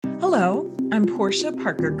Hello, I'm Portia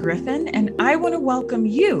Parker Griffin, and I want to welcome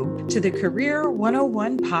you to the Career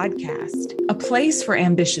 101 podcast, a place for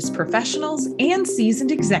ambitious professionals and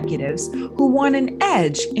seasoned executives who want an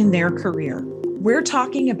edge in their career. We're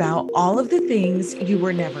talking about all of the things you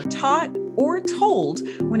were never taught or told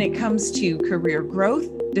when it comes to career growth,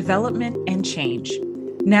 development, and change.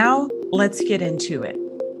 Now, let's get into it.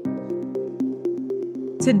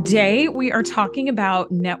 Today, we are talking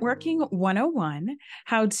about Networking 101,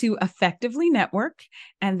 how to effectively network,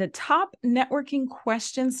 and the top networking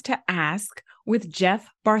questions to ask with Jeff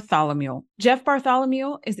Bartholomew. Jeff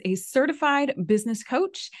Bartholomew is a certified business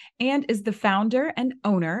coach and is the founder and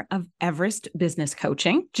owner of Everest Business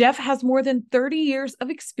Coaching. Jeff has more than 30 years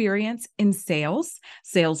of experience in sales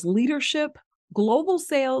leadership, global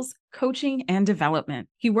sales, coaching, and development.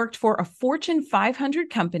 He worked for a Fortune 500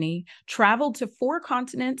 company, traveled to 4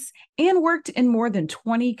 continents, and worked in more than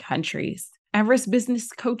 20 countries. Everest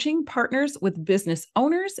Business Coaching partners with business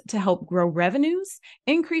owners to help grow revenues,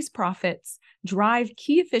 increase profits, drive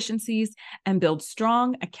key efficiencies, and build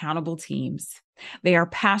strong, accountable teams. They are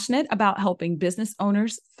passionate about helping business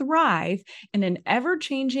owners thrive in an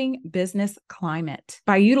ever-changing business climate.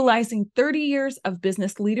 By utilizing 30 years of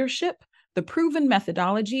business leadership, the proven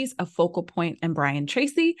methodologies of Focal Point and Brian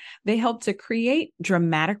Tracy, they help to create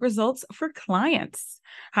dramatic results for clients.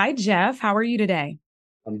 Hi, Jeff. How are you today?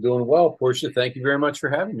 I'm doing well, Portia. Thank you very much for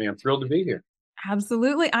having me. I'm thrilled to be here.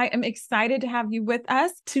 Absolutely. I am excited to have you with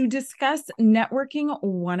us to discuss Networking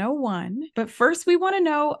 101. But first, we want to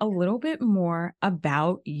know a little bit more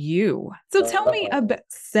about you. So tell me about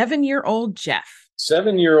 7-year-old Jeff.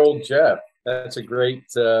 7-year-old Jeff. That's a great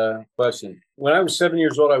question. When I was 7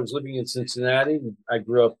 years old, I was living in Cincinnati. I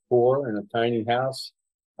grew up poor in a tiny house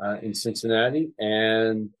in Cincinnati,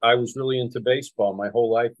 and I was really into baseball. My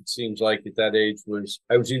whole life, it seems like at that age,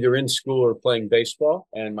 I was either in school or playing baseball,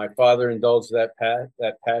 and my father indulged that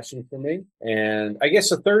passion for me. And I guess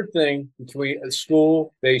the third thing between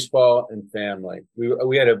school, baseball, and family.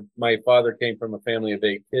 My father came from a family of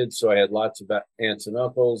 8 kids, so I had lots of aunts and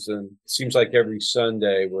uncles, and it seems like every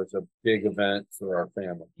Sunday was a big event for our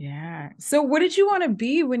family. Yeah. So what did you want to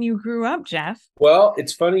be when you grew up, Jeff? Well,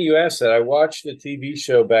 it's funny you asked that. I watched a TV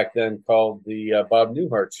show back then called the Bob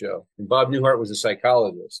Newhart Show. And Bob Newhart was a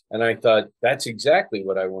psychologist. And I thought, that's exactly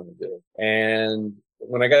what I want to do. And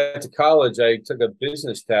when I got to college, I took a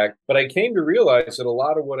business tack. But I came to realize that a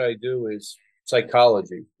lot of what I do is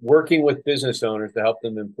psychology, working with business owners to help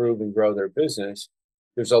them improve and grow their business.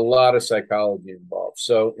 There's a lot of psychology involved.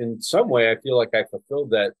 So in some way, I feel like I fulfilled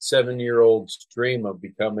that 7-year-old's dream of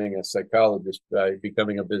becoming a psychologist by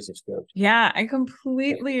becoming a business coach. Yeah, I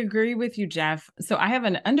completely agree with you, Jeff. So I have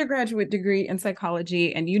an undergraduate degree in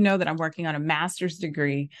psychology, and you know that I'm working on a master's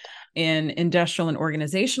degree in industrial and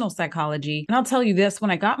organizational psychology. And I'll tell you this,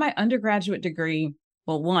 when I got my undergraduate degree,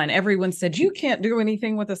 well, one, everyone said, you can't do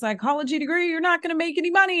anything with a psychology degree. You're not going to make any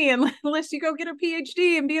money unless you go get a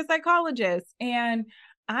PhD and be a psychologist. And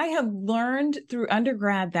I have learned through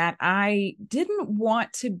undergrad that I didn't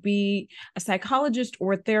want to be a psychologist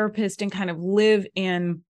or a therapist and kind of live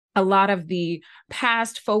in a lot of the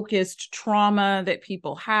past focused trauma that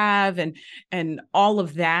people have and all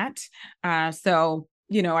of that. So,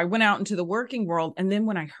 I went out into the working world. And then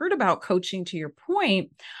when I heard about coaching, to your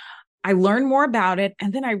point, I learned more about it.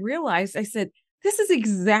 And then I realized, I said, this is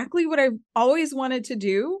exactly what I've always wanted to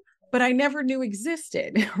do, but I never knew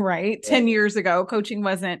existed, right? Yeah. 10 years ago, coaching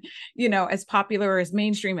wasn't, as popular or as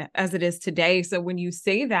mainstream as it is today. So when you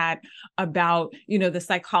say that about, the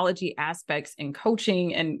psychology aspects in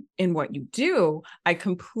coaching and in what you do, I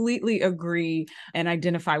completely agree and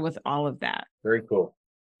identify with all of that. Very cool.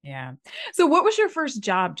 Yeah. So what was your first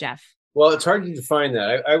job, Jeff? Well, it's hard to define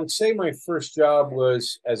that. I would say my first job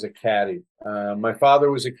was as a caddy. My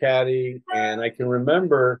father was a caddy, and I can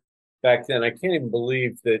remember back then, I can't even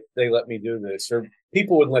believe that they let me do this, or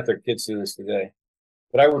people wouldn't let their kids do this today.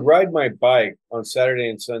 But I would ride my bike on Saturday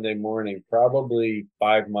and Sunday morning, probably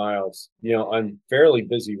 5 miles, on fairly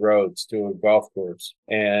busy roads to a golf course.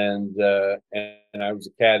 And I was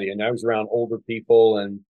a caddy, and I was around older people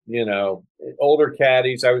and, older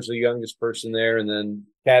caddies. I was the youngest person there, and then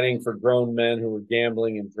caddying for grown men who were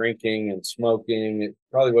gambling and drinking and smoking. It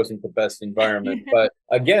probably wasn't the best environment. But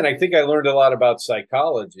again, I think I learned a lot about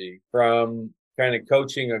psychology from kind of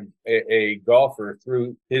coaching a golfer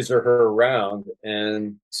through his or her round.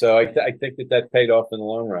 And so I think that paid off in the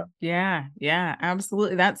long run. Yeah,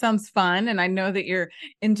 absolutely. That sounds fun. And I know that you're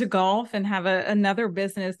into golf and have another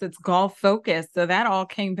business that's golf focused. So that all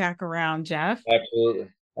came back around, Jeff. Absolutely.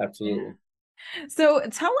 Yeah. So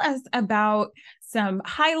tell us about some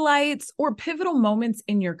highlights or pivotal moments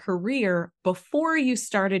in your career before you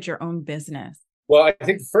started your own business. Well, I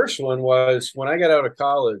think the first one was when I got out of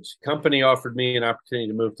college, company offered me an opportunity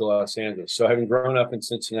to move to Los Angeles. So having grown up in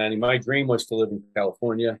Cincinnati, my dream was to live in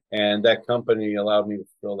California, and that company allowed me to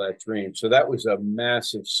fulfill that dream. So that was a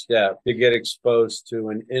massive step to get exposed to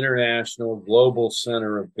an international global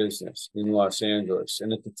center of business in Los Angeles.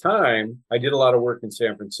 And at the time, I did a lot of work in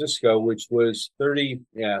San Francisco, which was 30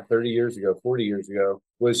 years ago, 40 years ago,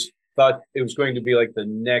 was thought it was going to be like the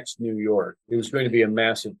next New York. It was going to be a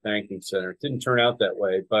massive banking center. It didn't turn out that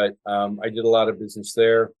way, but I did a lot of business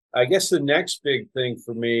there. I guess the next big thing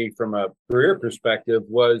for me from a career perspective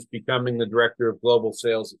was becoming the director of global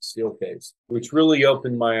sales at Steelcase, which really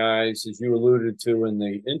opened my eyes, as you alluded to in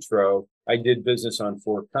the intro. I did business on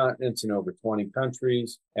 4 continents in over 20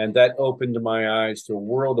 countries, and that opened my eyes to a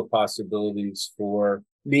world of possibilities for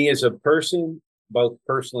me as a person, both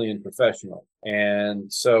personally and professional.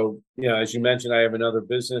 And so, as you mentioned, I have another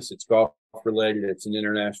business. It's golf related. It's an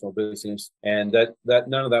international business, and that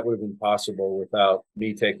none of that would have been possible without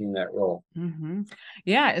me taking that role. Mm-hmm.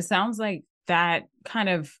 Yeah, it sounds like that kind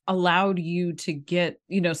of allowed you to get,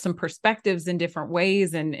 some perspectives in different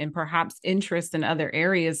ways and perhaps interest in other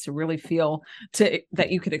areas to really feel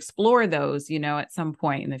that you could explore those, at some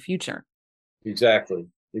point in the future. Exactly,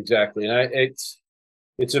 exactly. And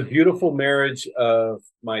it's a beautiful marriage of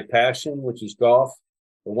my passion, which is golf.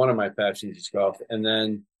 Or one of my passions is golf, and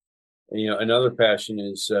then another passion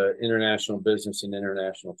is international business and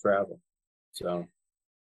international travel. So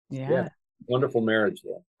yeah, Yeah. wonderful marriage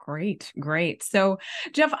there. Great, great. So,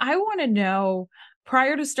 Jeff, I want to know,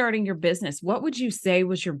 prior to starting your business, what would you say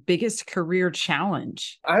was your biggest career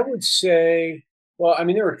challenge? I would say, well, I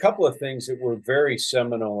mean, there were a couple of things that were very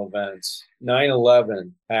seminal events.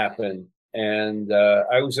 9/11 happened, and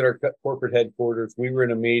I was at our corporate headquarters. We were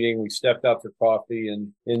in a meeting. We stepped out for coffee,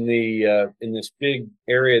 and in this big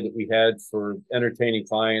area that we had for entertaining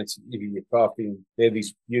clients, you can get coffee. They had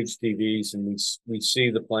these huge TVs, and we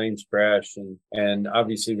see the planes crash, and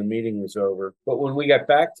obviously the meeting was over. But when we got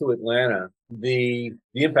back to Atlanta, the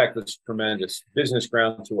impact was tremendous. Business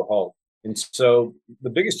ground to a halt. And so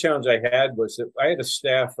the biggest challenge I had was that I had a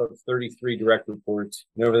staff of 33 direct reports.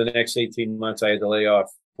 And over the next 18 months, I had to lay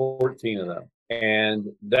off 14 of them. And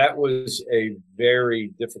that was a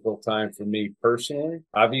very difficult time for me personally.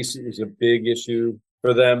 Obviously, it was a big issue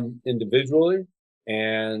for them individually.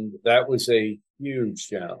 And that was a huge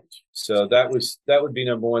challenge. So that would be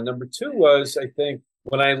number one. Number two was, I think,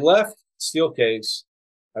 when I left Steelcase,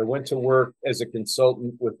 I went to work as a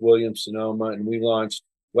consultant with Williams Sonoma, and we launched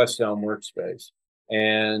West Elm Workspace.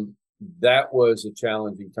 And that was a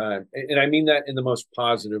challenging time. And I mean that in the most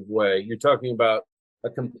positive way. You're talking about a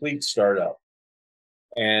complete startup.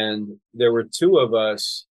 And there were two of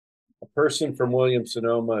us, a person from Williams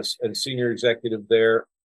Sonoma, a senior executive there,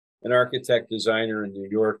 an architect designer in New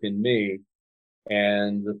York, and me.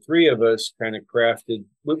 And the three of us kind of crafted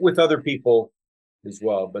with other people as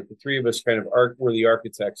well, but the three of us kind of were the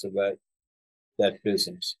architects of that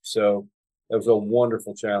business. So that was a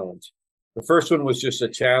wonderful challenge. The first one was just a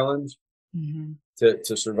challenge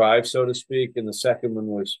to survive, so to speak, and the second one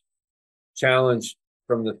was challenge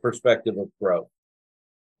from the perspective of growth.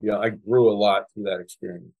 I grew a lot through that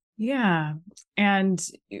experience. Yeah. And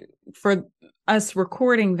for us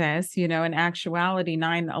recording this, in actuality,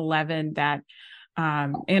 9/11, that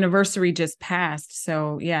anniversary just passed.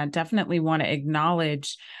 So yeah, definitely want to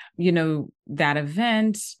acknowledge, that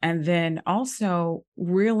event. And then also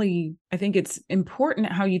really, I think it's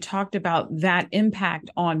important how you talked about that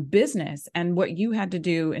impact on business and what you had to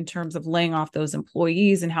do in terms of laying off those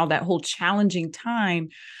employees and how that whole challenging time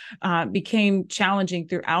became challenging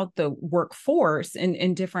throughout the workforce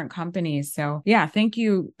in different companies. So yeah, thank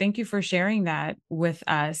you. Thank you for sharing that with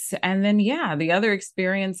us. And then, yeah, the other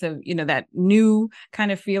experience of, that new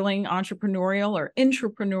kind of feeling, entrepreneurial or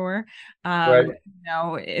intrapreneur, Right.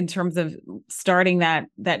 in terms of starting that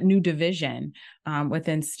new division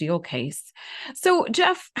within Steelcase. So,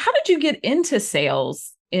 Jeff, how did you get into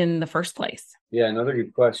sales in the first place? Yeah, another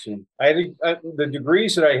good question. The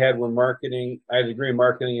degrees that I had were marketing. I had a degree in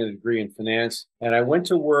marketing and a degree in finance. And I went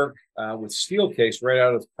to work with Steelcase right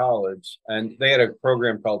out of college. And they had a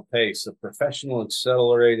program called PACE, a Professional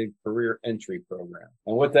Accelerated Career Entry Program.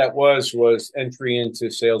 And what that was entry into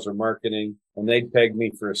sales or marketing. And they pegged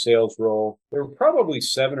me for a sales role. There were probably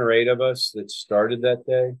 7 or 8 of us that started that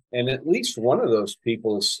day. And at least one of those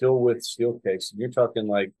people is still with Steelcase. You're talking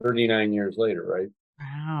like 39 years later, right?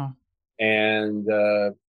 Wow. And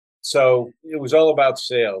So it was all about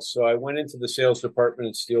sales. So I went into the sales department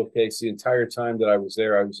at Steelcase. The entire time that I was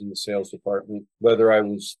there, I was in the sales department, whether I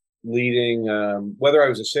was leading, whether I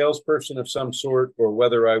was a salesperson of some sort or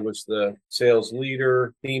whether I was the sales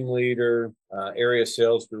leader, team leader, area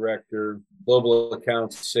sales director, global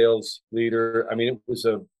accounts sales leader. I mean,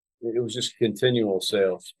 it was just continual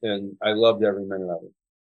sales, and I loved every minute of it.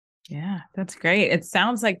 Yeah, that's great. It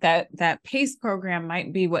sounds like that PACE program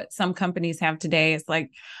might be what some companies have today. It's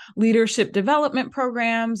like leadership development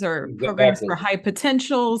programs or programs for Exactly. high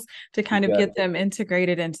potentials to kind of get Exactly. them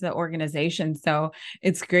integrated into the organization. So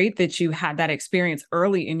it's great that you had that experience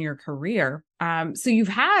early in your career. So you've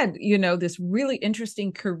had, this really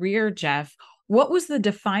interesting career, Jeff. What was the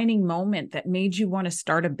defining moment that made you want to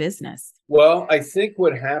start a business? Well, I think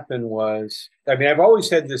what happened was, I mean, I've always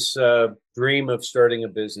had this dream of starting a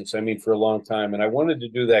business. I mean, for a long time, and I wanted to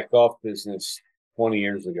do that golf business 20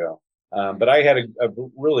 years ago. But I had a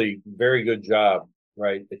really very good job,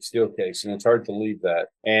 right, at Steelcase, and it's hard to leave that.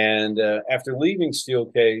 And after leaving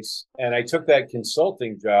Steelcase, and I took that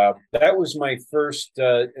consulting job, that was my first,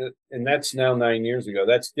 and that's now 9 years ago.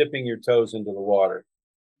 That's dipping your toes into the water,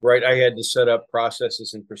 right? I had to set up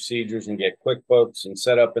processes and procedures and get QuickBooks and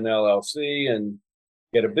set up an LLC and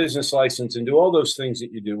get a business license and do all those things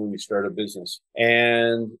that you do when you start a business.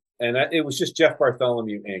 And it was just Jeff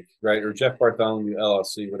Bartholomew Inc., right? Or Jeff Bartholomew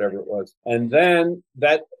LLC, whatever it was. And then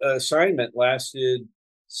that assignment lasted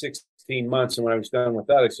 16 months. And when I was done with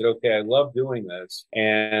that, I said, okay, I love doing this.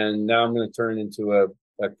 And now I'm going to turn into a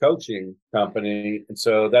coaching company. And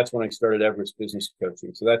so that's when I started Everest Business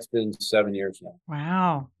Coaching. So that's been 7 years now.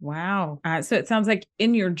 Wow. Wow. So it sounds like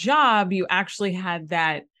in your job, you actually had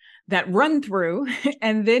that run through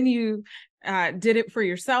and then you did it for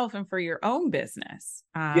yourself and for your own business.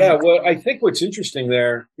 Yeah, well, I think what's interesting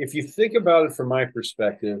there, if you think about it from my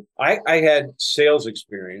perspective, I had sales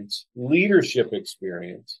experience, leadership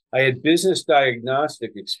experience. I had business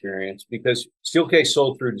diagnostic experience because Steelcase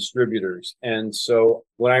sold through distributors. And so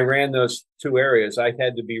when I ran those two areas, I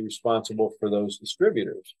had to be responsible for those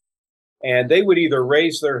distributors. And they would either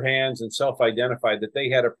raise their hands and self-identify that they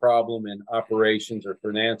had a problem in operations or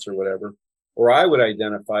finance or whatever, or I would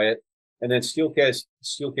identify it. And then Steelcase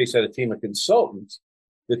had a team of consultants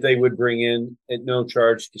that they would bring in at no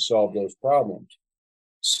charge to solve those problems.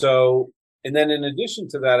 So, and then in addition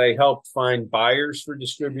to that, I helped find buyers for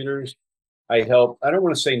distributors. I don't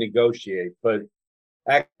want to say negotiate, but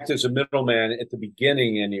act as a middleman at the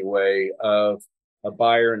beginning anyway of a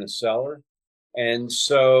buyer and a seller. And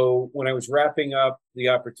so when I was wrapping up the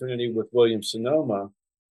opportunity with Williams Sonoma,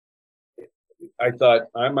 I thought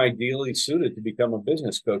I'm ideally suited to become a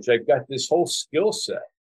business coach. I've got this whole skill set.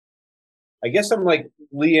 I guess I'm like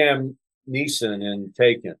Liam Neeson in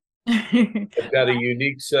Taken. I've got a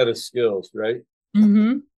unique set of skills, right?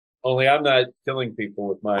 Mm-hmm. Only I'm not killing people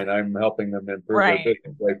with mine. I'm helping them improve their Right.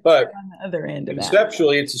 business. Right? But On the other end of that.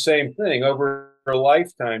 conceptually, it's the same thing. Over a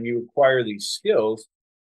lifetime, you acquire these skills,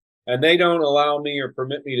 and they don't allow me or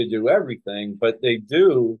permit me to do everything, but they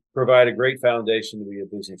do provide a great foundation to be a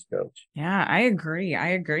business coach. Yeah, I agree. I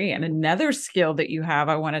agree. And another skill that you have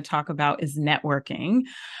I want to talk about is networking.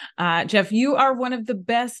 Jeff, you are one of the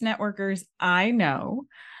best networkers I know.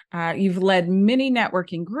 You've led many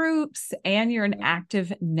networking groups and you're an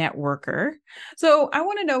active networker. So I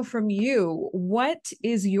want to know from you, what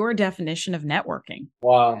is your definition of networking?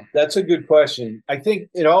 Wow, that's a good question. I think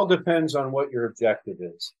it all depends on what your objective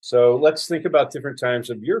is. So let's think about different times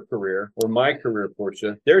of your career or my career,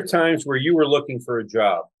 Portia. There are times where you were looking for a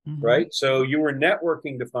job, right? So you were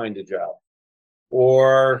networking to find a job.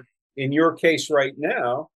 Or in your case right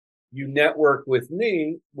now, you network with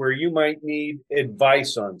me where you might need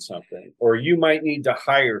advice on something, or you might need to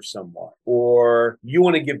hire someone, or you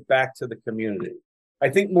want to give back to the community. I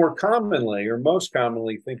think more commonly, or most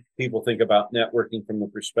commonly, people think about networking from the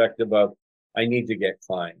perspective of, I need to get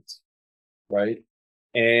clients, right?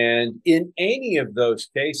 And in any of those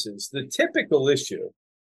cases, the typical issue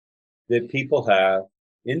that people have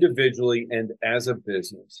individually and as a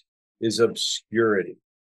business is obscurity.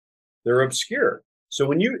 They're obscure.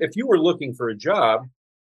 So if you were looking for a job,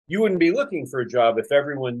 you wouldn't be looking for a job if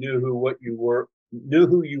everyone knew who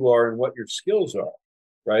you are and what your skills are,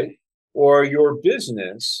 right? Or your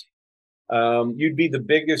business, you'd be the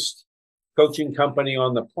biggest coaching company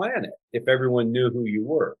on the planet if everyone knew who you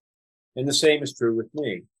were. And the same is true with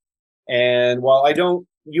me. And while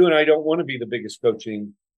you and I don't want to be the biggest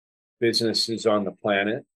coaching businesses on the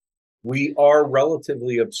planet, we are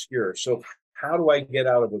relatively obscure. So how do I get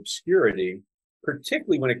out of obscurity,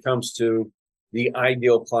 particularly when it comes to the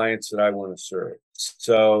ideal clients that I want to serve?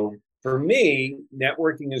 So for me,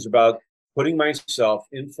 networking is about putting myself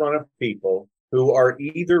in front of people who are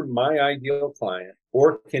either my ideal client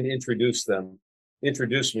or can introduce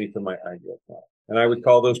me to my ideal client. And I would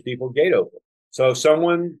call those people gate openers. So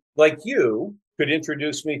someone like you could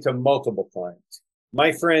introduce me to multiple clients.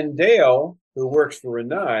 My friend Dale, who works for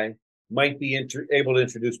Renai, might be able to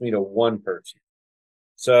introduce me to one person.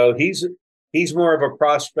 So he's more of a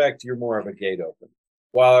prospect. You're more of a gate opener.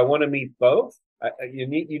 While I want to meet both, you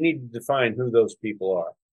need to define who those people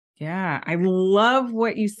are. Yeah, I love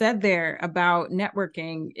what you said there about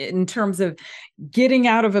networking in terms of getting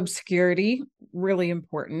out of obscurity, really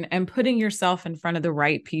important, and putting yourself in front of the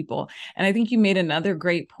right people. And I think you made another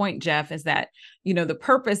great point, Jeff, is that, the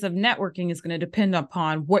purpose of networking is going to depend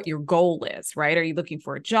upon what your goal is, right? Are you looking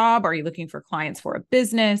for a job? Are you looking for clients for a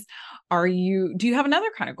business? Do you have another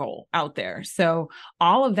kind of goal out there? So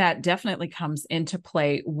all of that definitely comes into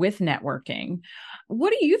play with networking.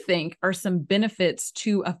 What do you think are some benefits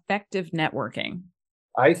to effective networking?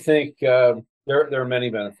 I think there are many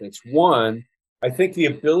benefits. One, I think the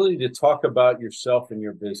ability to talk about yourself and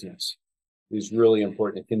your business is really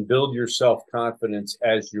important. It can build your self-confidence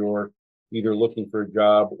as you're either looking for a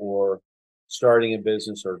job or starting a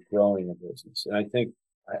business or growing a business. And I think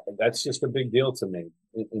that's just a big deal to me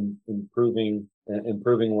in improving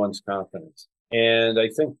one's confidence. And I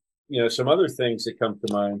think, some other things that come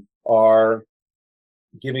to mind are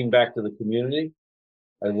giving back to the community.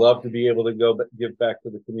 I love to be able to give back to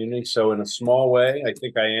the community. So in a small way, I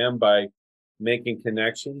think I am by making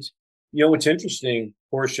connections. What's interesting,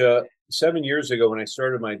 Portia, 7 years ago when I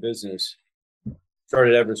started my business,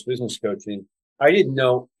 started Everest Business Coaching, I didn't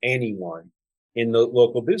know anyone in the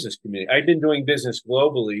local business community. I'd been doing business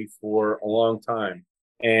globally for a long time.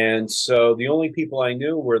 And so the only people I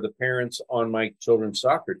knew were the parents on my children's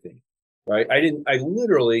soccer team, right? I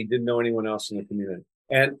literally didn't know anyone else in the community.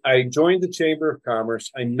 And I joined the Chamber of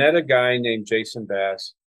Commerce. I met a guy named Jason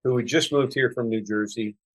Bass, who had just moved here from New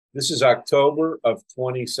Jersey. This is October of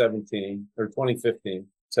 2017 or 2015,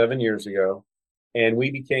 7 years ago. And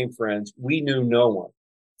we became friends. We knew no one.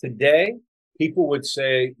 Today, people would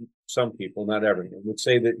say, some people, not everyone, would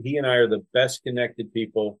say that he and I are the best connected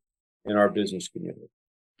people in our business community.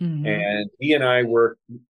 Mm-hmm. And he and I work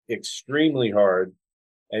extremely hard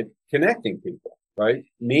at connecting people, right?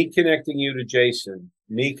 Me connecting you to Jason,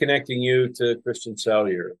 me connecting you to Christian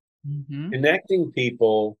Sellier. Mm-hmm. Connecting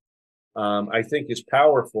people, I think, is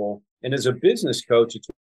powerful. And as a business coach, it's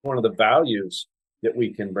one of the values that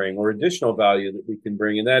we can bring, or additional value that we can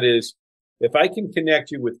bring. And that is, if I can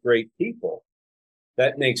connect you with great people,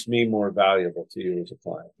 that makes me more valuable to you as a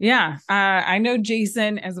client. Yeah, I know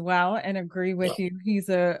Jason as well and agree with you. He's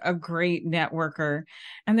a great networker.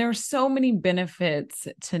 And there are so many benefits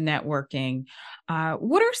to networking.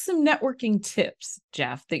 What are some networking tips,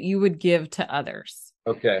 Jeff, that you would give to others?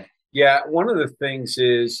 Okay. Yeah, one of the things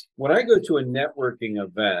is when I go to a networking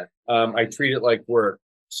event, I treat it like work.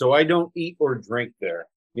 So I don't eat or drink there.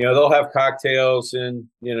 They'll have cocktails and,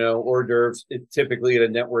 hors d'oeuvres, typically at a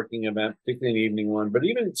networking event, particularly an evening one, but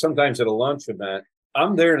even sometimes at a lunch event.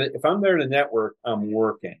 If I'm there to network, I'm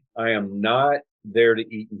working. I am not there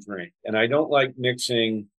to eat and drink. And I don't like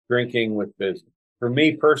mixing drinking with business. For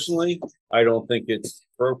me personally, I don't think it's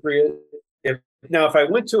appropriate. If I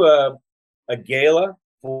went to a gala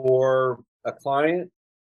for a client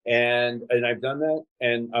and I've done that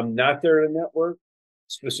and I'm not there to network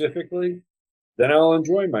specifically, then I'll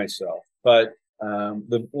enjoy myself. But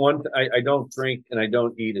I don't drink and I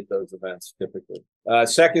don't eat at those events typically.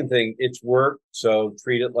 Second thing, it's work, so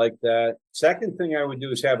treat it like that. Second thing I would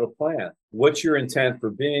do is have a plan. What's your intent for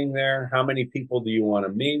being there? How many people do you want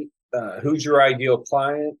to meet? Who's your ideal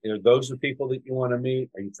client? Are those the people that you want to meet?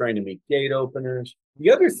 Are you trying to meet gate openers?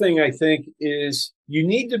 The other thing I think is you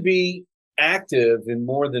need to be active in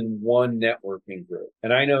more than one networking group.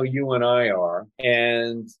 And I know you and I are.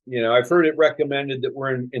 And, I've heard it recommended that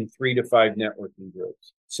we're in 3 to 5 networking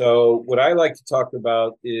groups. So what I like to talk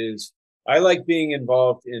about is I like being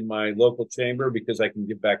involved in my local chamber because I can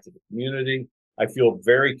give back to the community. I feel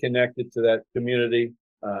very connected to that community.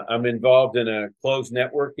 I'm involved in a closed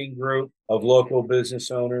networking group of local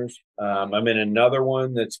business owners. I'm in another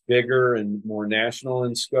one that's bigger and more national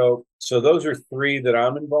in scope. So those are 3 that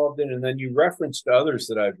I'm involved in. And then you referenced others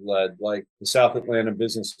that I've led, like the South Atlanta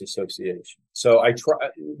Business Association. So I try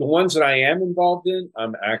the ones that I am involved in,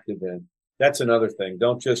 I'm active in. That's another thing.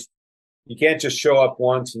 You can't just show up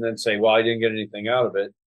once and then say, well, I didn't get anything out of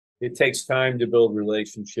it. It takes time to build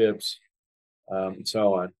relationships and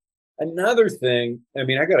so on. Another thing, I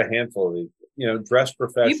got a handful of these, dress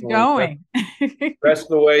professionally. Keep going. Dress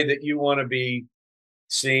the way that you want to be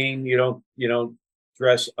seen. You don't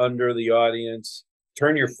dress under the audience.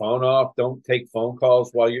 turn your phone off. Don't take phone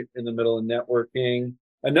calls while you're in the middle of networking.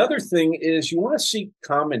 Another thing is you want to seek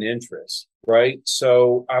common interests, right?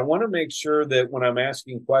 So I want to make sure that when I'm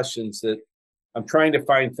asking questions that I'm trying to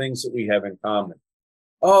find things that we have in common.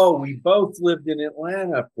 Oh, we both lived in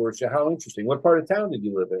Atlanta, Portia. How interesting. What part of town did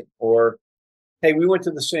you live in? Or, hey, we went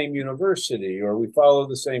to the same university, or we follow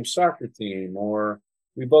the same soccer team, or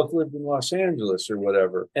we both lived in Los Angeles or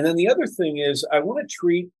whatever. And then the other thing is I want to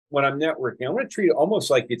treat when I'm networking, I want to treat it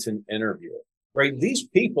almost like it's an interview, right? These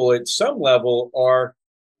people at some level are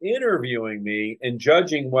interviewing me and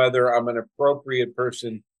judging whether I'm an appropriate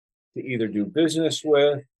person to either do business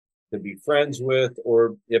with, to be friends with,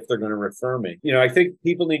 or if they're going to refer me. I think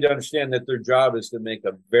people need to understand that their job is to make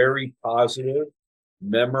a very positive,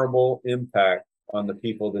 memorable impact on the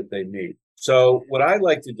people that they meet. So what I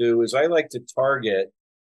like to do is I like to target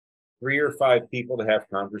 3 or 5 people to have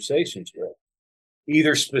conversations with.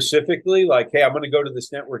 Either specifically like, hey, I'm going to go to this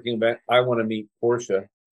networking event. I want to meet Portia.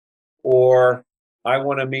 Or I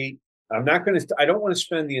want to meet, I don't want to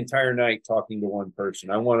spend the entire night talking to one person.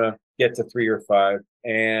 I want to get to 3 or 5.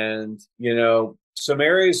 And, some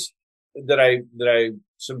areas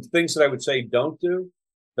some things that I would say don't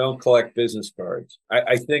collect business cards.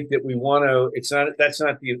 I think that we want to, that's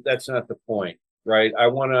not the point, right?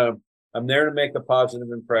 I'm there to make a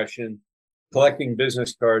positive impression. Collecting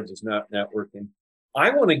business cards is not networking.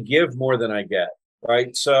 I want to give more than I get,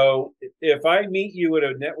 right? So if I meet you at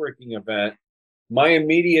a networking event, my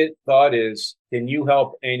immediate thought is, can you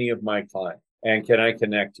help any of my clients? And can I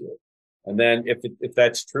connect you? And then if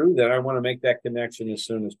that's true, then I want to make that connection as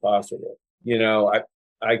soon as possible.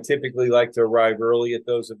 I typically like to arrive early at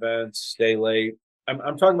those events, stay late.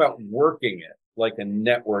 I'm talking about working it like a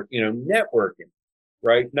network, networking,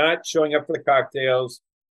 right? Not showing up for the cocktails,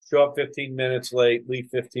 show up 15 minutes late, leave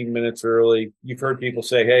 15 minutes early. You've heard people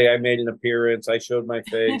say, hey, I made an appearance. I showed my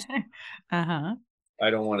face. Uh-huh.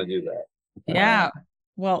 I don't want to do that. Yeah.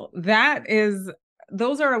 Well,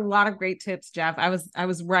 those are a lot of great tips, Jeff. I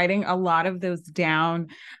was writing a lot of those down.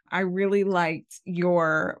 I really liked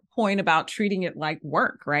your point about treating it like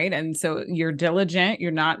work, right? And so you're diligent.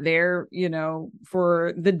 You're not there,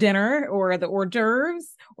 for the dinner or the hors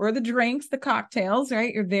d'oeuvres or the drinks, the cocktails,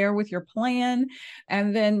 right? You're there with your plan.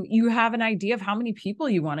 And then you have an idea of how many people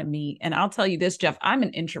you want to meet. And I'll tell you this, Jeff, I'm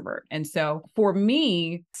an introvert. And so for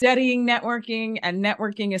me, studying networking and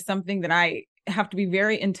networking is something that I have to be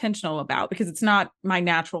very intentional about because it's not my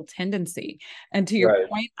natural tendency. And to your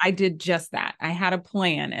point, I did just that. I had a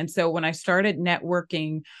plan. And so when I started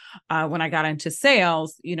networking, when I got into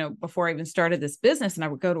sales, before I even started this business and I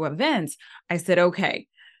would go to events, I said, okay,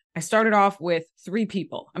 I started off with 3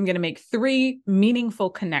 people. I'm going to make 3 meaningful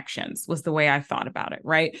connections was the way I thought about it,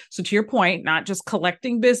 right? So to your point, not just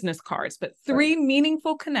collecting business cards, but 3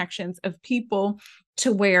 meaningful connections of people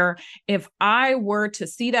to where if I were to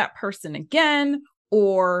see that person again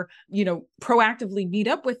or, proactively meet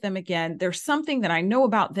up with them again, there's something that I know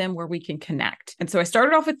about them where we can connect. And so I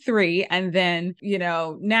started off with 3. And then,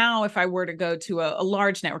 now if I were to go to a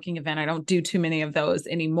large networking event, I don't do too many of those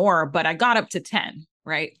anymore, but I got up to 10.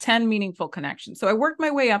 Right? 10 meaningful connections. So I worked my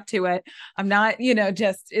way up to it. I'm not,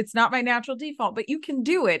 it's not my natural default, but you can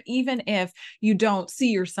do it even if you don't see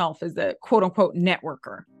yourself as a quote unquote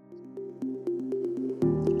networker.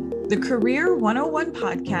 The Career 101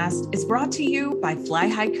 podcast is brought to you by Fly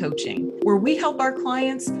High Coaching, where we help our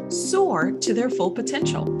clients soar to their full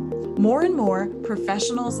potential. More and more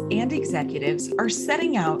professionals and executives are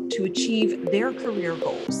setting out to achieve their career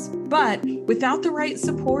goals. But without the right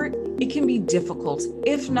support, it can be difficult,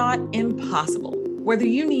 if not impossible. Whether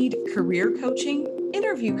you need career coaching,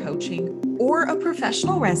 interview coaching, or a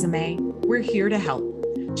professional resume, we're here to help.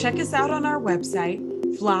 Check us out on our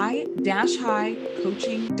website,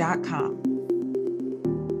 fly-highcoaching.com.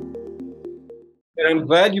 And I'm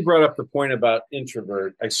glad you brought up the point about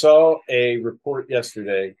introvert. I saw a report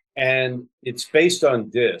yesterday, and it's based on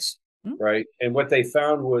DISC, right? And what they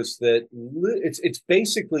found was that it's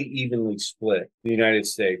basically evenly split in the United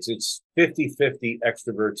States. It's 50-50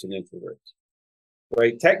 extroverts and introverts,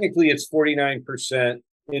 right? Technically, it's 49%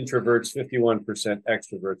 introverts, 51%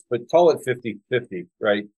 extroverts, but call it 50-50,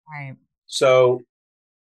 right? Right. So,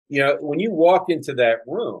 when you walk into that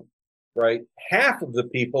room, right, half of the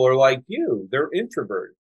people are like you. They're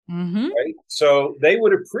introverted, right? So they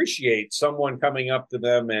would appreciate someone coming up to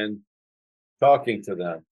them and talking to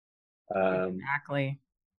them. Exactly.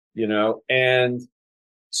 And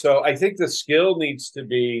so I think the skill needs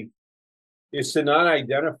to is to not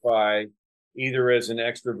identify either as an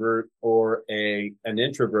extrovert or an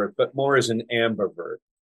introvert, but more as an ambivert,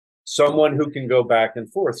 someone who can go back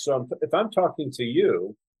and forth. So if I'm talking to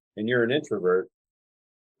you and you're an introvert,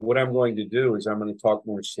 what I'm going to do is I'm going to talk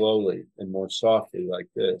more slowly and more softly like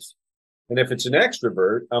this. And if it's an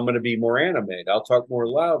extrovert, I'm going to be more animated. I'll talk more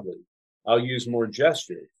loudly. I'll use more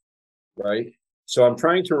gestures, right? So I'm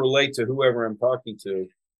trying to relate to whoever I'm talking to.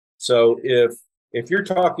 So if you're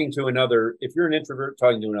talking to another, if you're an introvert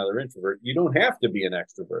talking to another introvert, you don't have to be an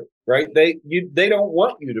extrovert, right? They don't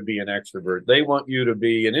want you to be an extrovert. They want you to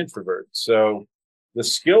be an introvert. So the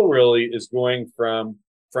skill really is going from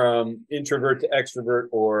introvert to extrovert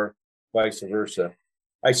or vice versa.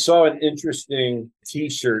 I saw an interesting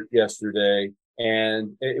T-shirt yesterday,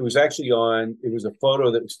 and it was it was a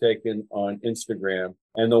photo that was taken on Instagram.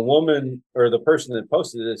 And the woman or the person that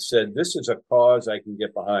posted it said, "This is a cause I can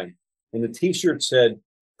get behind." And the T-shirt said,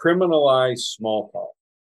 "Criminalize smalltalk."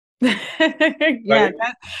 Yeah, Right?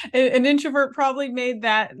 an introvert probably made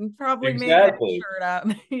that and probably made that Exactly. shirt up.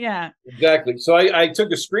 Yeah. Exactly. So I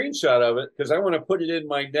took a screenshot of it because I want to put it in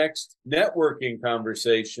my next networking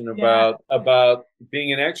conversation Yeah. about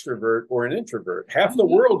being an extrovert or an introvert. Half the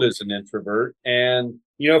Mhm. world is an introvert. And,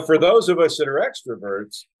 for those of us that are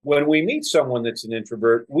extroverts, when we meet someone that's an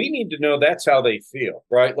introvert, we need to know that's how they feel,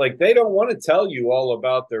 right? Like they don't want to tell you all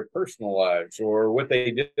about their personal lives or what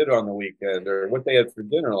they did on the weekend or what they had for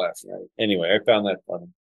dinner last night. Anyway, I found that funny.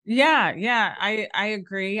 Yeah, yeah, I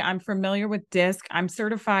agree. I'm familiar with DISC. I'm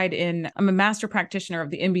a master practitioner of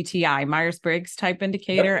the MBTI, Myers-Briggs type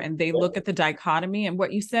indicator, Yep. and they Yep. look at the dichotomy. And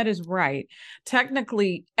what you said is right.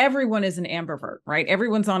 Technically, everyone is an ambivert, right?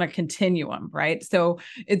 Everyone's on a continuum, right? So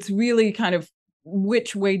it's really kind of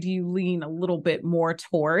which way do you lean a little bit more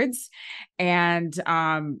towards? And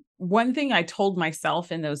one thing I told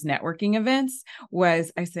myself in those networking events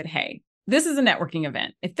was I said, hey, this is a networking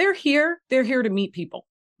event. If they're here to meet people,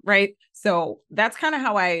 right? So that's kind of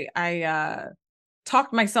how I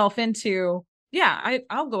talked myself into, yeah,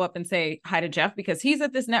 I'll go up and say hi to Jeff because he's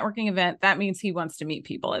at this networking event. That means he wants to meet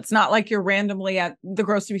people. It's not like you're randomly at the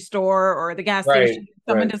grocery store or the gas Right. station.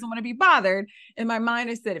 Someone Right. doesn't want to be bothered. In my mind,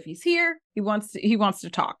 I said, if he's here, he wants to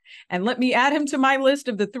talk. And let me add him to my list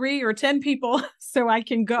of the 3 or 10 people so I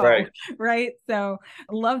can go. Right. Right. So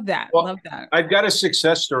love that. Well, Love that. I've got a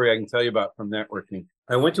success story I can tell you about from networking.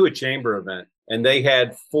 I went to a chamber event and they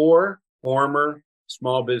had 4 former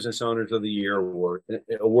Small Business Owners of the Year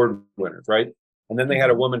award winners, right? And then they had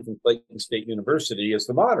a Mhm. woman from Clayton State University as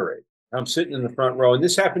the moderator. I'm sitting in the front row, and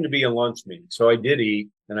this happened to be a lunch meeting. So I did eat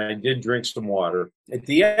and I did drink some water. At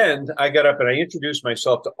the end, I got up and I introduced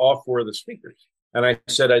myself to all 4 of the speakers. And I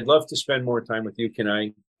said, I'd love to spend more time with you. Can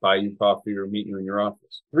I buy you coffee or meet you in your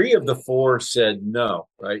office? 3 of the 4 said no,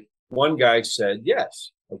 right? One guy said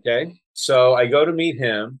yes. Okay. So I go to meet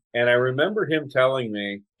him, and I remember him telling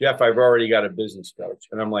me, Jeff, I've already got a business coach.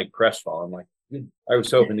 And I'm like crestfallen. I'm like, I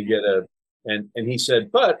was hoping to get and he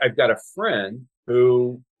said, but I've got a friend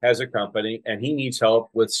who has a company and he needs help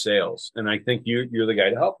with sales. And I think you're the guy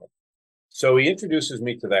to help him. So he introduces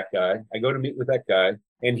me to that guy. I go to meet with that guy,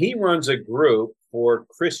 and he runs a group for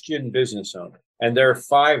Christian business owners. And there are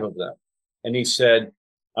 5 of them. And he said,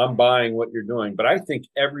 I'm buying what you're doing, but I think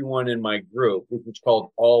everyone in my group, which is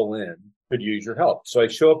called All In, could use your help. So I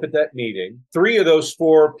show up at that meeting. 3 of those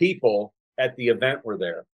 4 people at the event were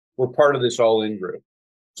there, were part of this All In group.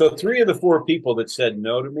 So 3 of the 4 people that said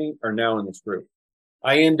no to me are now in this group.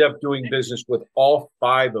 I end up doing business with all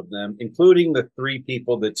 5 of them, including the 3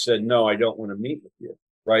 people that said, no, I don't want to meet with you.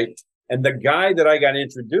 Right. And the guy that I got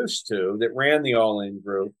introduced to that ran the All In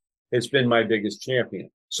group has been my biggest champion.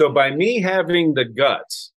 So by me having the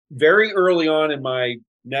guts very early on in my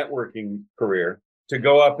networking career to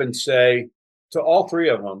go up and say to all 3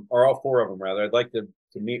 of them, or all 4 of them rather, I'd like to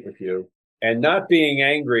meet with you, and not being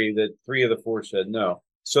angry that 3 of the 4 said no.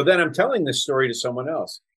 So then I'm telling this story to someone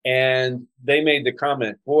else. And they made the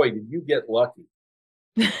comment, boy, did you get lucky?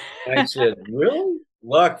 And I said, really?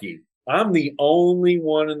 Lucky. I'm the only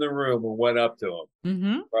one in the room who went up to him,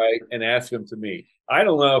 Mhm. right, and asked him to meet. I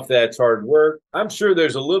don't know if that's hard work. I'm sure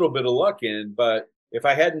there's a little bit of luck in, but if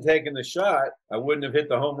I hadn't taken the shot, I wouldn't have hit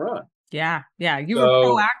the home run. Yeah, yeah. You were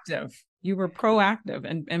So, proactive. You were proactive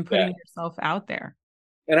and yeah. putting yourself out there.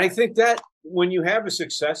 And I think that when you have a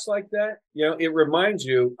success like that, it reminds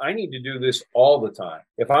you, I need to do this all the time.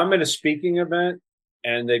 If I'm at a speaking event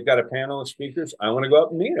and they've got a panel of speakers, I want to go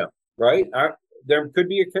up and meet them, right? There could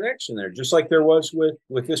be a connection there, just like there was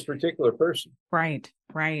with this particular person. Right,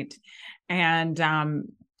 right. And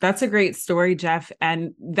that's a great story, Jeff.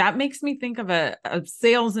 And that makes me think of a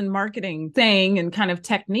sales and marketing thing and kind of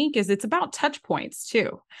technique is it's about touch points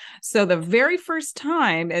too. So the very first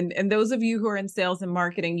time, and those of you who are in sales and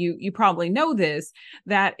marketing, you probably know this,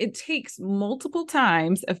 that it takes multiple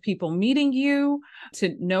times of people meeting you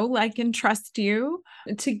to know, like, and trust you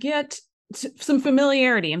to get some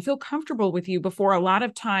familiarity and feel comfortable with you before a lot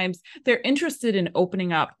of times they're interested in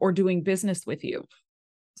opening up or doing business with you.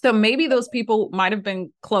 So maybe those people might have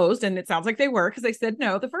been closed, and it sounds like they were because they said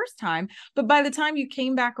no the first time. But by the time you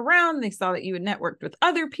came back around, they saw that you had networked with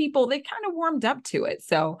other people. They kind of warmed up to it.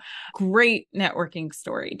 So great networking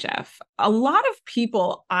story, Jeff. A lot of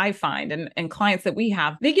people I find and clients that we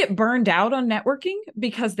have, they get burned out on networking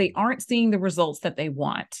because they aren't seeing the results that they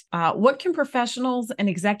want. What can professionals and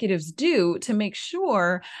executives do to make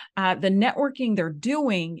sure the networking they're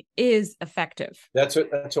doing is effective? That's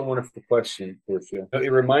a wonderful question, Portia.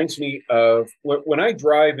 It reminds me of when I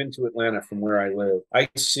drive into Atlanta from where I live, I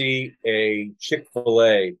see a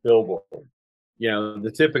Chick-fil-A billboard.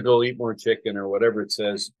 The typical eat more chicken or whatever it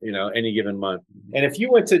says, any given month. And if you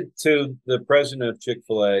went to the president of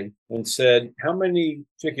Chick-fil-A and said, how many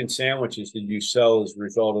chicken sandwiches did you sell as a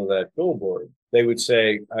result of that billboard? They would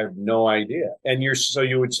say, I have no idea. And you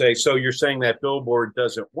would say, so you're saying that billboard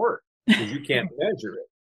doesn't work because you can't measure it.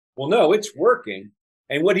 Well, no, it's working.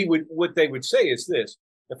 And what they would say is this: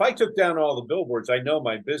 if I took down all the billboards, I know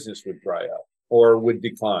my business would dry up or would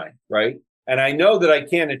decline, right? And I know that I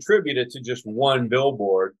can't attribute it to just one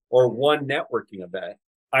billboard or one networking event.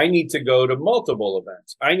 I need to go to multiple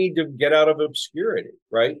events. I need to get out of obscurity,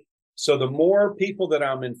 right? So the more people that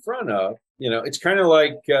I'm in front of, it's kind of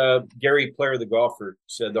like Gary Player, the golfer,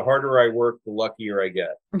 said, the harder I work, the luckier I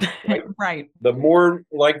get. Right? Right. The more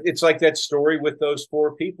it's like that story with those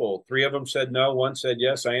 4 people. 3 of them said no, 1 said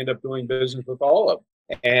yes. I end up doing business with all of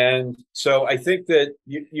them. And so I think that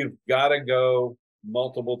you've got to go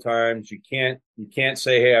multiple times. You can't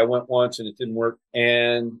say, hey, I went once and it didn't work.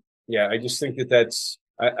 And yeah, I just think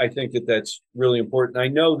I think that's really important. I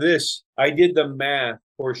know this. I did the math,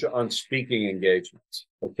 Portia, on speaking engagements.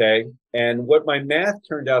 Okay. And what my math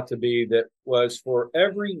turned out to be that was for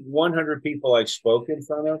every 100 people I spoke in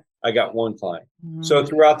front of, I got 1 client. So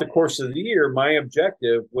throughout the course of the year, my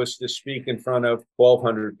objective was to speak in front of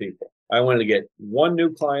 1,200 people. I wanted to get 1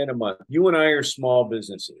 new client a month. You and I are small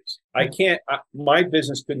businesses. My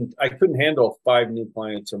business I couldn't handle 5 new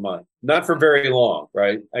clients a month. Not for very long,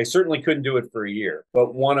 right? I certainly couldn't do it for a year,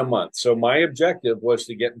 but 1 a month. So my objective was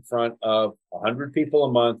to get in front of 100 people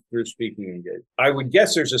a month through speaking engagement. I would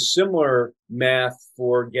guess there's a similar math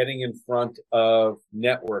for getting in front of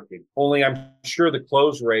networking. Only I'm sure the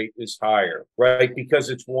close rate is higher, right? Because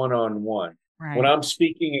it's one-on-one. Right. When I'm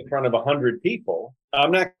speaking in front of 100 people,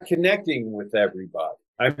 I'm not connecting with everybody.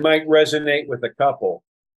 I might resonate with a couple,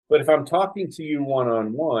 but if I'm talking to you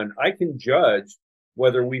one-on-one, I can judge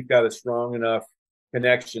whether we've got a strong enough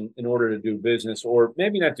connection in order to do business, or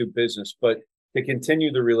maybe not do business, but to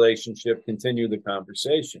continue the relationship, continue the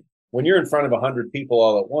conversation. When you're in front of 100 people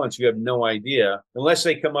all at once, you have no idea, unless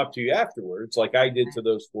they come up to you afterwards, like I did to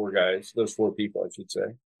those 4 people, I should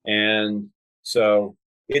say. And so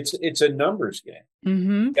it's a numbers game.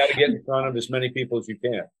 Mm-hmm. You got to get in front of as many people as you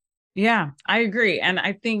can. Yeah, I agree. And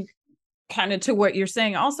I think kind of to what you're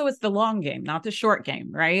saying, also it's the long game, not the short game,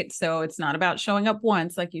 right? So it's not about showing up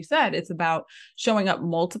once, like you said, it's about showing up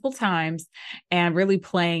multiple times and really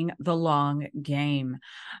playing the long game.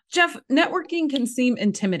 Jeff, networking can seem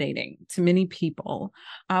intimidating to many people.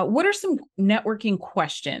 What are some networking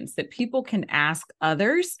questions that people can ask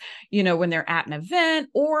others, when they're at an event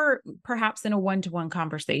or perhaps in a one-to-one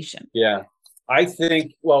conversation? Yeah. I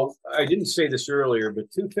think, well, I didn't say this earlier, but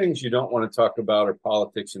 2 things you don't want to talk about are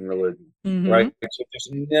politics and religion, right? So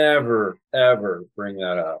just never, ever bring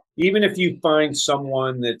that up. Even if you find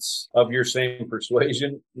someone that's of your same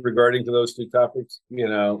persuasion regarding to those 2 topics,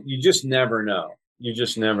 you just never know. You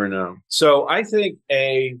just never know. So I think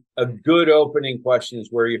a good opening question is,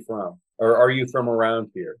 where are you from? Or are you from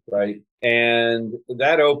around here, right? And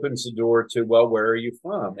that opens the door to, well, where are you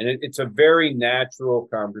from? And it's a very natural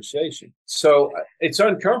conversation. So it's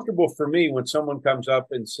uncomfortable for me when someone comes up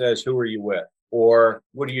and says, who are you with? Or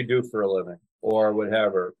what do you do for a living? Or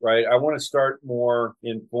whatever, right? I want to start more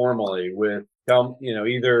informally with,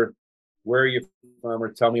 either where are you from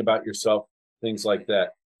or tell me about yourself, things like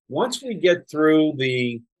that. Once we get through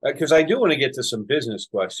because I do want to get to some business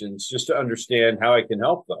questions just to understand how I can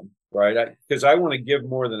help them, right? Because I want to give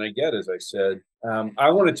more than I get, as I said. I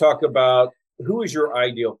want to talk about who is your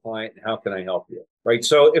ideal client and how can I help you, right?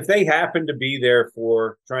 So if they happen to be there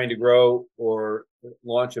for trying to grow or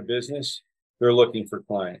launch a business, they're looking for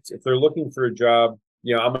clients. If they're looking for a job,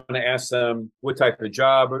 I'm going to ask them, what type of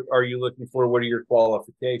job are you looking for? What are your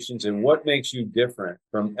qualifications? And what makes you different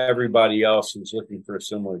from everybody else who's looking for a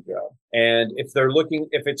similar job? And if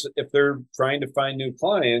they're trying to find new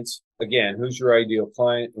clients, again, who's your ideal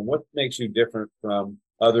client and what makes you different from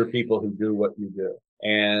other people who do what you do?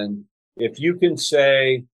 And if you can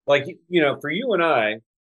say, like, for you and I,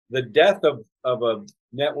 the death of a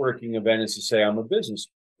networking event is to say, I'm a business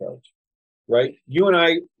coach, right? You and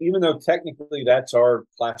I, even though technically that's our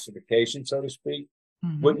classification, so to speak,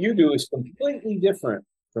 Mhm. what you do is completely different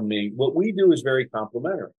from me. What we do is very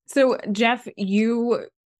complementary. So, Jeff, you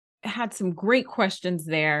had some great questions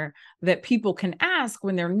there that people can ask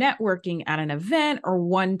when they're networking at an event or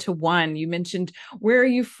one-to-one. You mentioned, where are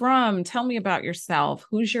you from? Tell me about yourself.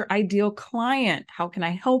 Who's your ideal client? How can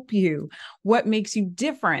I help you? What makes you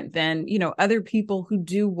different than, other people who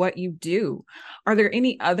do what you do? Are there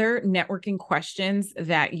any other networking questions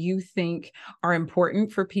that you think are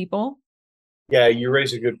important for people? Yeah, you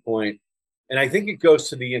raise a good point. And I think it goes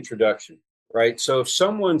to the introduction, right? So if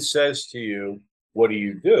someone says to you, what do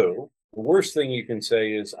you do? The worst thing you can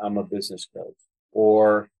say is, I'm a business coach,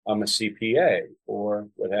 or I'm a CPA, or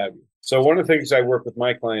what have you. So one of the things I work with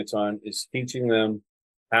my clients on is teaching them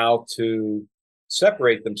how to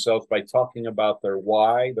separate themselves by talking about their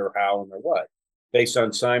why, their how, and their what. Based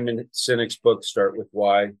on Simon Sinek's book, Start With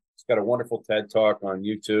Why. It's got a wonderful TED Talk on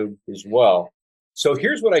YouTube as well. So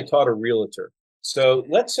here's what I taught a realtor. So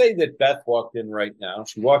let's say that Beth walked in right now.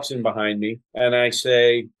 She walks in behind me, and I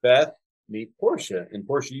say, Beth, meet Portia. And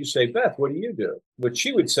Portia, you say, Beth, what do you do? What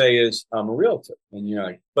she would say is, I'm a realtor. And you're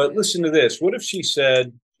like, but listen to this. What if she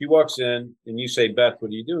said, she walks in and you say, Beth, what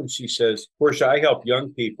do you do? And she says, Portia, I help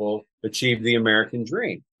young people achieve the American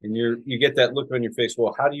dream. And you get that look on your face.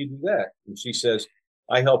 Well, how do you do that? And she says,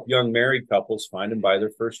 I help young married couples find and buy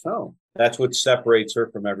their first home. That's what separates her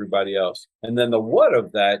from everybody else. And then the what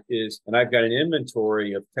of that is, and I've got an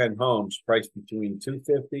inventory of 10 homes priced between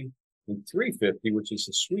 250 and 350, which is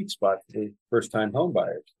the sweet spot for first time home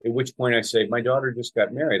buyers. At which point I say, my daughter just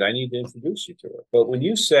got married. I need to introduce you to her. But when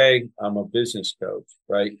you say I'm a business coach,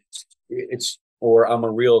 right? Or I'm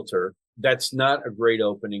a realtor, that's not a great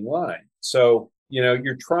opening line. So,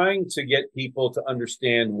 you're trying to get people to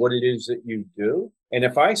understand what it is that you do. And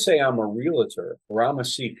if I say I'm a realtor or I'm a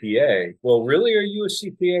CPA, well, really, are you a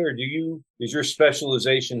CPA, or is your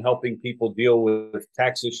specialization helping people deal with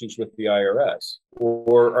tax issues with the IRS?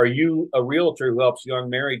 Or are you a realtor who helps young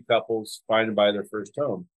married couples find and buy their first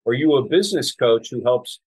home? Are you a business coach who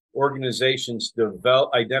helps organizations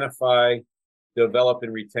identify, develop,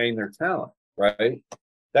 and retain their talent, right?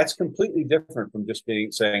 That's completely different from just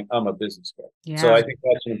saying, I'm a business coach. So Yeah. I think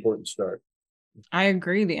that's an important start. I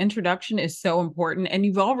agree. The introduction is so important. And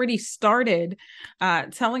you've already started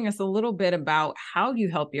telling us a little bit about how you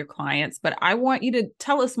help your clients, but I want you to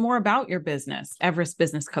tell us more about your business, Everest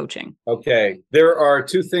Business Coaching. Okay. There are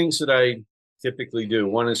two things that I typically do.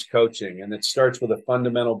 One is coaching, and it starts with a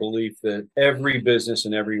fundamental belief that every business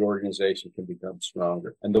and every organization can become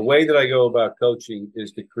stronger. And the way that I go about coaching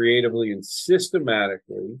is to creatively and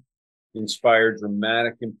systematically inspire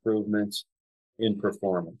dramatic improvements in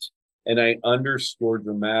performance. And I underscore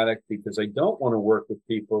dramatic because I don't want to work with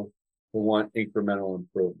people who want incremental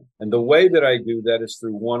improvement. And the way that I do that is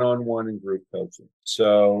through one-on-one and group coaching.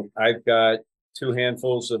 So I've got two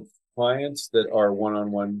handfuls of clients that are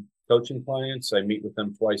one-on-one coaching clients. I meet with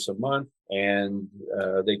them twice a month, and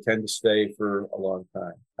they tend to stay for a long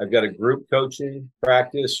time. I've got a group coaching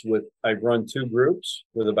practice I've run two groups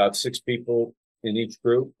with about 6 people in each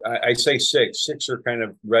group. I say 6. 6 are kind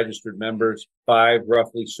of registered members. 5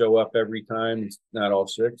 roughly show up every time. It's not all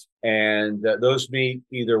 6. And those meet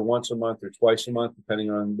either once a month or twice a month, depending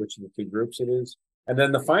on which of the two groups it is. And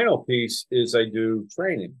then the final piece is I do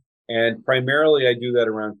training. And primarily I do that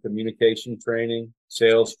around communication training,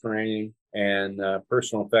 sales training, and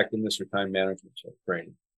personal effectiveness or time management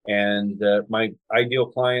training. And my ideal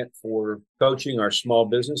client for coaching are small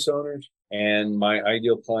business owners. And my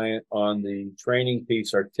ideal client on the training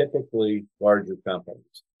piece are typically larger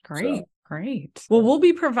companies. Great. Great. Well, we'll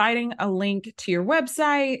be providing a link to your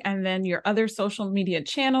website and then your other social media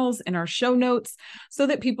channels in our show notes so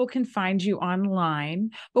that people can find you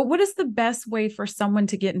online. But what is the best way for someone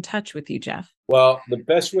to get in touch with you, Jeff? Well, the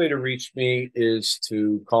best way to reach me is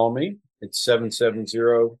to call me. It's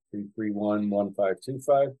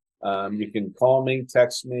 770-331-1525. You can call me,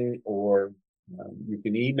 text me, or you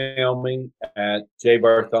can email me at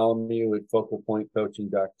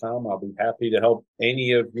jbartholomew@focalpointcoaching.com. I'll be happy to help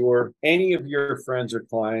any of your friends or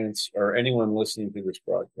clients or anyone listening to this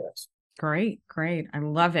broadcast. Great, great. I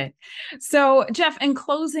love it. So, Jeff, in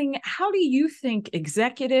closing, how do you think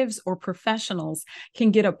executives or professionals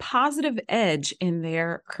can get a positive edge in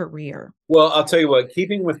their career? Well, I'll tell you what,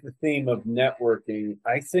 keeping with the theme of networking,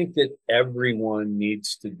 I think that everyone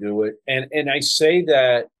needs to do it. And I say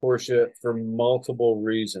that, Portia, for multiple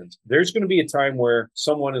reasons. There's going to be a time where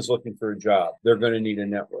someone is looking for a job. They're going to need a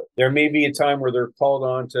network. There may be a time where they're called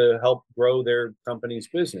on to help grow their company's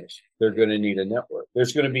business. They're going to need a network.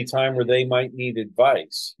 There's going to be time where they might need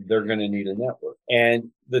advice. They're going to need a network.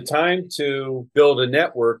 And the time to build a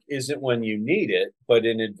network isn't when you need it, but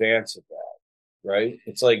in advance of that. Right?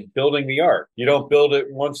 It's like building the ark. You don't build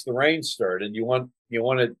it once the rain started. You want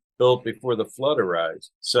it built before the flood arrives.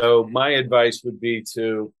 So my advice would be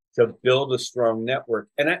to build a strong network.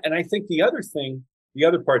 And I think the other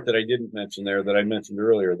part that I didn't mention there that I mentioned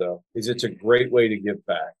earlier though, is it's a great way to give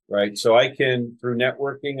back, right? So I can through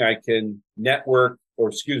networking, I can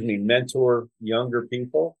mentor younger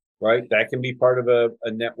people, right? That can be part of a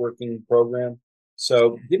networking program.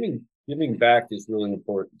 So giving back is really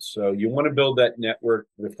important. So you want to build that network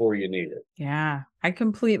before you need it. Yeah, I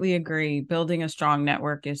completely agree. Building a strong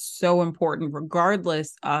network is so important,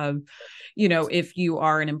 regardless of, if you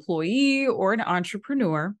are an employee or an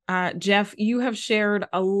entrepreneur. Jeff, you have shared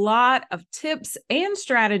a lot of tips and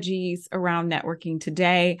strategies around networking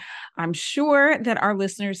today. I'm sure that our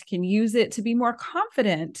listeners can use it to be more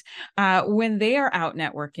confident when they are out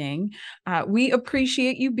networking. We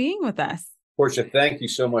appreciate you being with us. Portia, thank you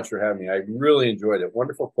so much for having me. I really enjoyed it.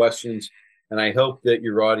 Wonderful questions. And I hope that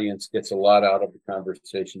your audience gets a lot out of the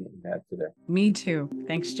conversation that we had today. Me too.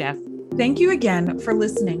 Thanks, Jeff. Thank you again for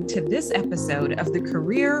listening to this episode of the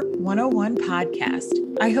Career 101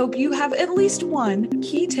 podcast. I hope you have at least one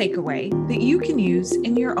key takeaway that you can use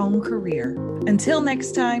in your own career. Until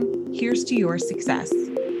next time, here's to your success.